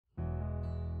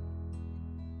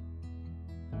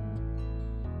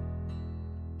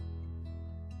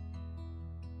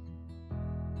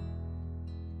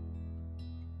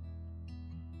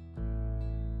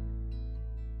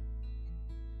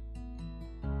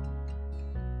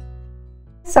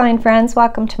Sewing friends,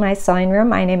 welcome to my sewing room.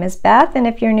 My name is Beth, and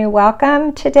if you're new,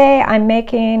 welcome. Today I'm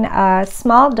making a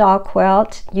small doll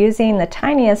quilt using the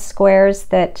tiniest squares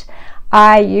that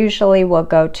I usually will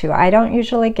go to. I don't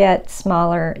usually get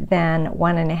smaller than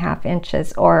 1.5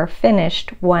 inches or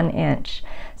finished 1 inch.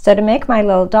 So to make my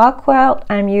little doll quilt,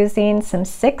 I'm using some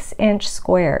 6-inch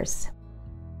squares.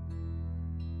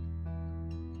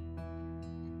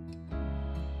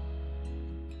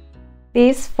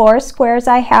 These 4 squares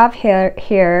I have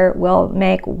here will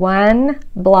make 1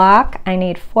 block. I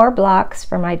need 4 blocks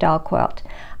for my doll quilt.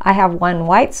 I have 1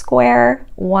 white square,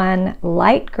 1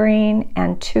 light green,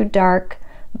 and 2 dark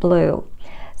blue.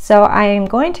 So I am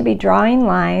going to be drawing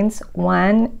lines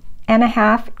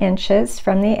 1.5 inches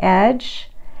from the edge,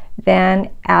 then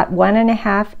at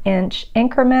 1.5 inch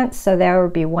increments, so there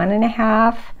would be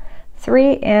 1.5,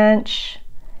 3 inch,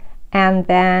 and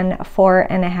then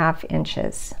 4.5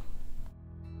 inches.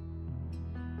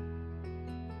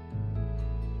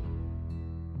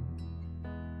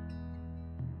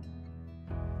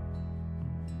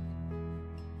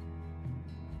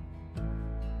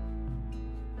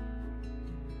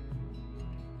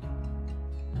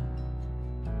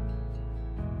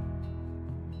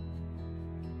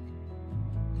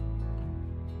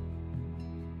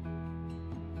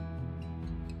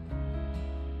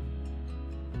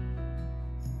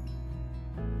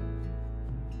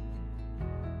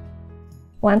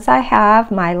 Once I have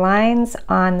my lines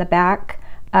on the back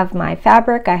of my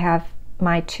fabric, I have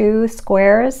my 2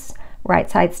 squares right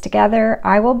sides together.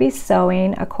 I will be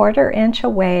sewing 1/4 inch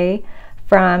away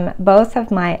from both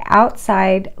of my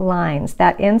outside lines.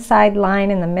 That inside line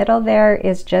in the middle there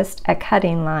is just a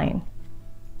cutting line.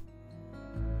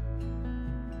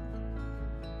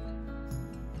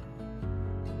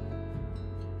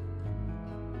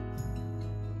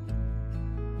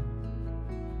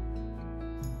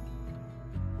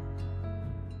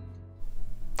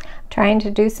 Trying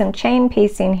to do some chain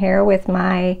piecing here with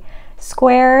my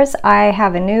squares. I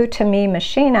have a new to me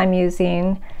machine I'm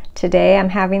using today. I'm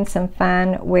having some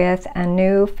fun with a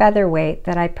new featherweight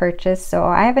that I purchased. So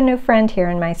I have a new friend here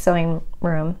in my sewing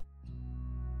room.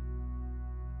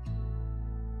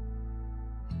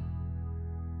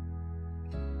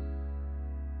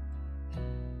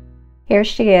 Here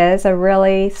she is, a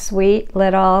really sweet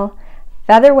little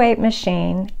featherweight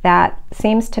machine that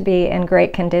seems to be in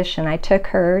great condition. I took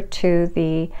her to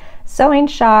the sewing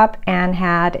shop and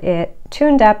had it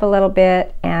tuned up a little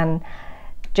bit and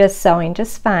just sewing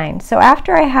just fine. So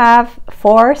after I have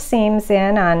 4 seams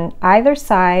in on either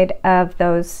side of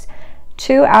those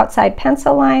 2 outside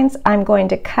pencil lines, I'm going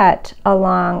to cut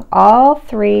along all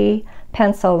 3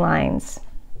 pencil lines.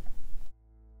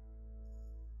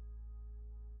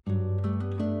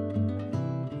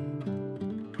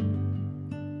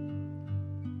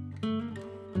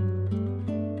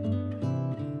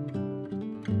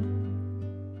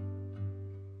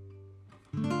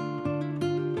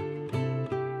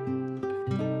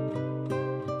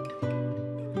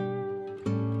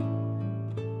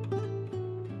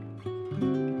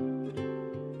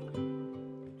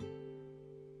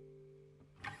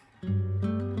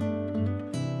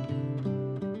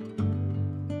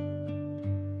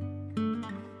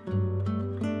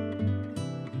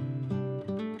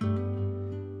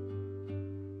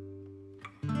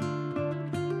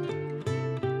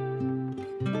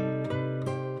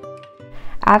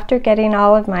 After getting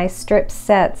all of my strip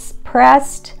sets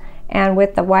pressed, and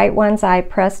with the white ones I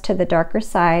pressed to the darker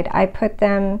side, I put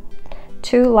them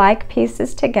 2 like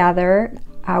pieces together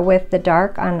with the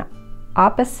dark on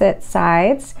opposite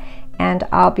sides, and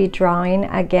I'll be drawing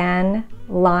again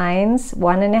lines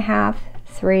 1.5,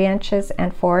 3 inches,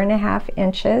 and 4.5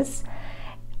 inches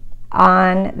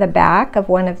on the back of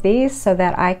one of these so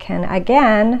that I can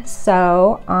again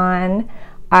sew on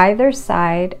either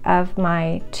side of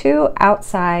my 2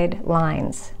 outside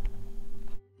lines.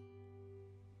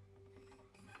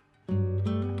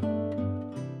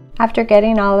 After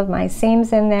getting all of my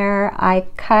seams in there, I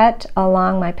cut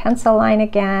along my pencil line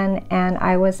again, and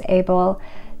I was able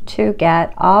to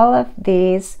get all of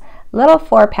these little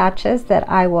 4 patches that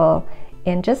I will,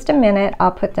 in just a minute, I'll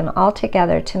put them all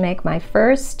together to make my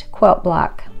first quilt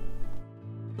block.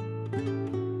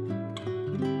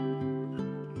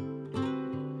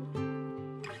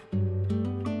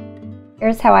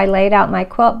 Here's how I laid out my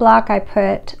quilt block. I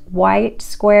put white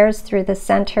squares through the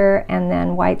center and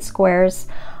then white squares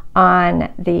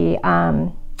on the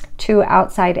 2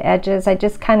 outside edges. I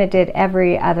just kind of did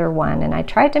every other one, and I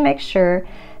tried to make sure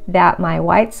that my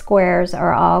white squares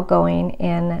are all going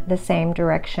in the same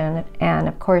direction, and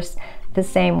of course the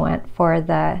same went for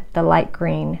the light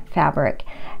green fabric.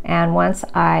 And once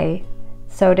I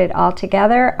sewed it all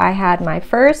together, I had my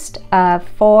first of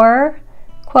 4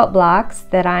 quilt blocks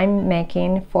that I'm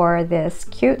making for this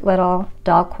cute little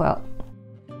doll quilt.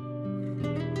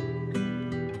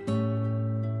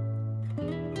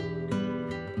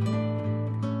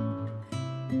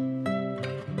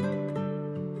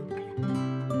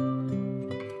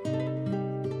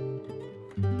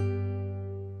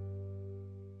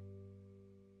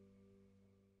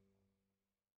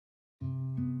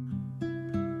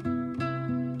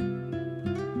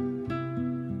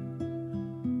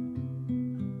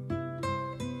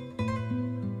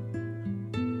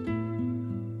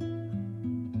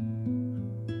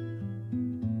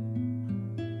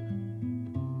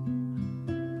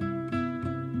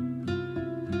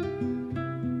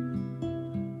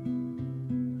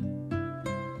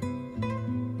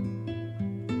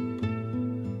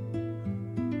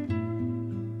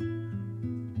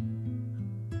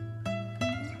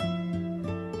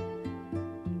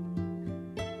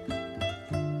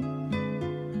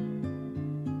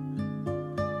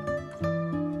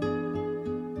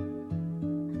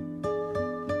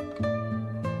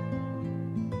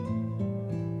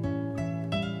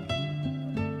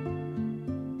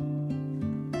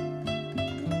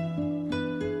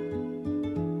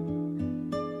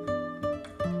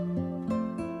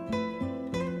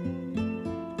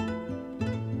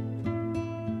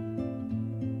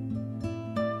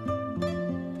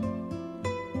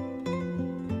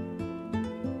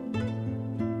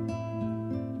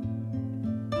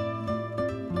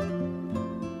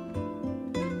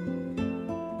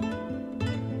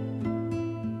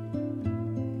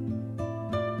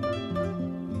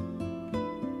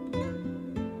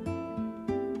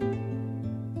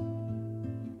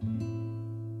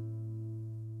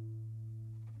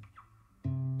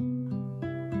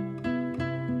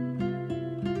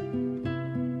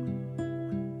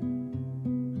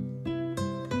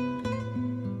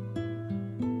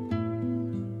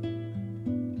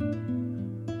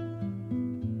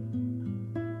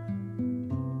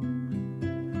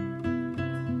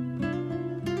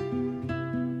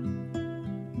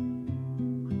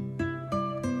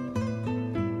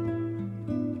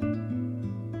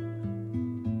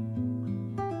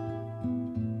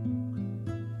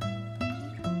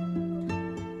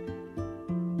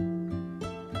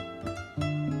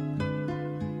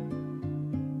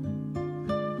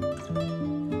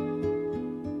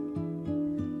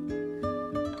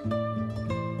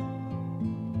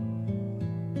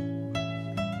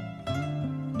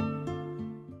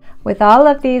 With all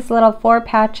of these little 4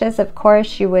 patches, of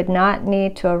course, you would not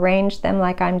need to arrange them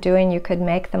like I'm doing. You could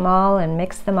make them all and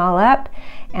mix them all up.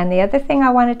 And the other thing I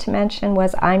wanted to mention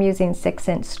was I'm using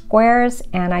 6-inch squares,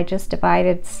 and I just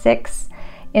divided 6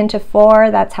 into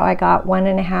 4. That's how I got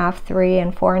 1.5, 3,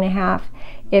 and 4.5.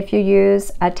 If you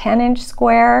use a 10-inch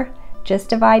square, just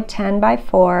divide 10 by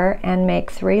 4 and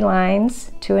make 3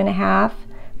 lines, 2.5,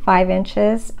 5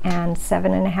 inches, and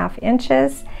 7.5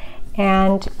 inches.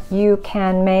 And you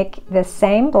can make the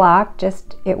same block,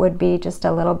 just it would be just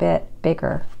a little bit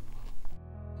bigger.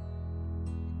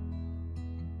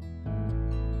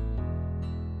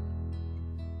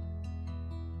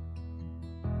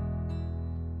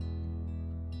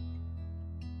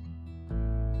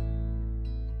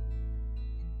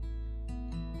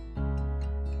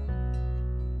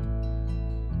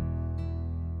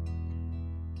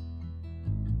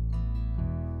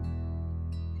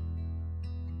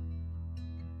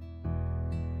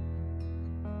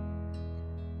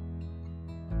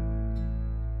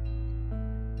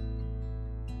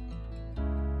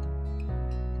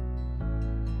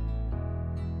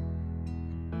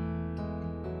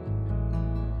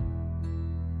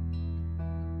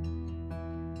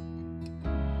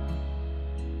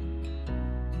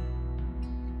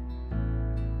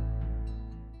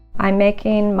 I'm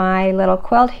making my little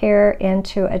quilt here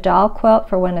into a doll quilt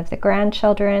for one of the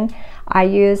grandchildren. I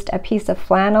used a piece of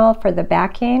flannel for the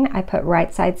backing. I put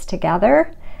right sides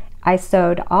together. I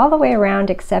sewed all the way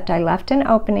around except I left an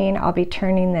opening. I'll be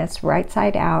turning this right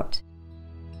side out.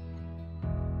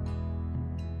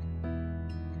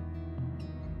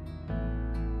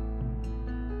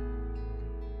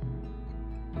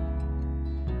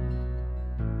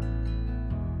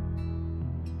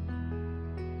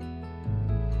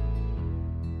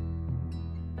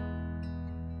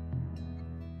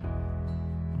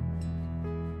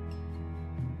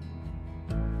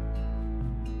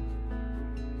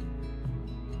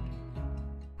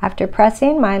 After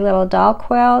pressing my little doll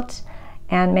quilt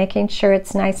and making sure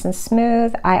it's nice and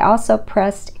smooth, I also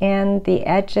pressed in the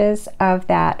edges of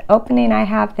that opening I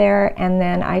have there, and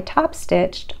then I top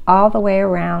stitched all the way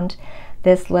around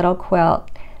this little quilt.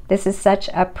 This is such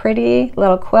a pretty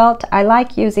little quilt. I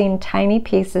like using tiny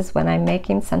pieces when I'm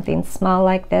making something small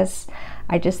like this.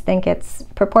 I just think it's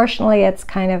proportionally, it's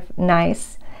kind of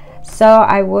nice. So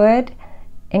I would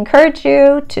encourage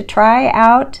you to try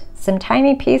out some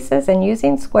tiny pieces, and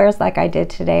using squares like I did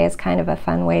today is kind of a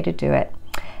fun way to do it.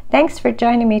 Thanks for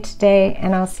joining me today,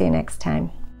 and I'll see you next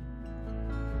time.